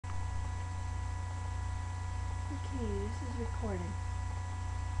Okay, this is recording.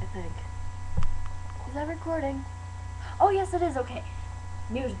 I think. Is that recording? Oh yes, it is. Okay.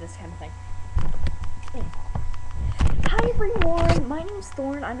 New to this kind of thing. Hi everyone, my name's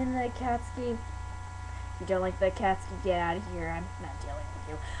Thorn. I'm in the akatsuki. If you don't like the akatsuki, get out of here. I'm not dealing with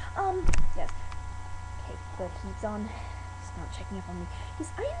you. Yes. Okay, but he's on. He's not checking up on me.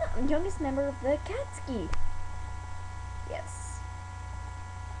 I am the youngest member of the akatsuki. Yes.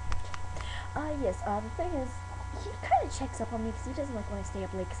 Yes. The thing is, he kind of checks up on me because he doesn't like when I stay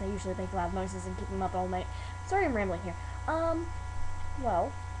up late because I usually make loud noises and keep him up all night. Sorry, I'm rambling here.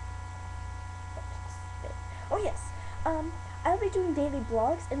 Well. Oh yes. I'll be doing daily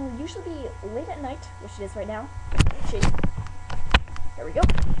vlogs, and it'll usually be late at night, which it is right now. There we go.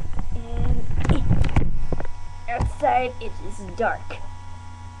 And outside it is dark.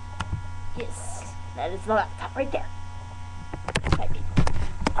 Yes, that is the laptop right there. Hi, people.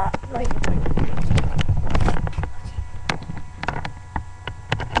 Right.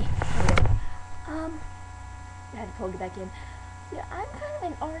 I had to plug it back in. Yeah, I'm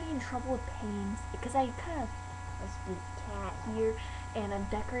kind of already in trouble with pains because I kind of was the cat here, and I've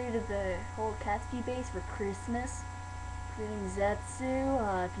decorated the whole Katsuki base for Christmas, creating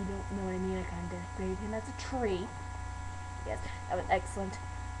Zetsu. If you don't know what I mean, I kind of decorated him as a tree. Yes, that was excellent.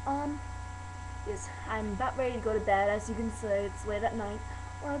 Yes, I'm about ready to go to bed. As you can see, it's late at night,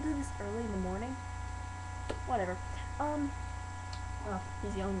 or I'll do this early in the morning. Whatever. Oh,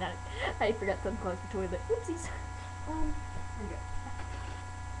 he's yelling at it. I forgot to unclog the toilet. Oopsies. Okay.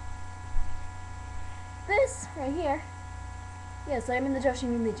 This right here. Yes, I'm in the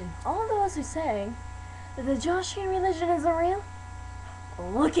Joshin religion. All those who say that the Joshin religion isn't real,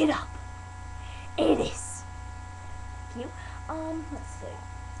 look it up. It is. Thank you. Let's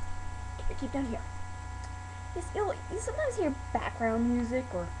see. Keep down here. Yes, you sometimes hear background music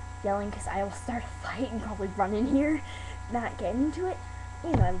or yelling because I will start a fight and probably run in here, not get into it.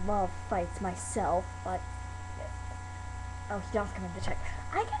 You know, I love fights myself, but yes. Oh, he does come in to check.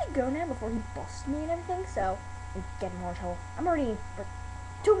 I gotta go now before he busts me and everything, so and get more trouble. I'm already for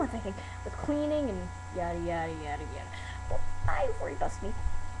 2 months, I think, with cleaning and yada yada yada yada. Well, bye before he busts me.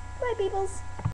 Bye, peoples.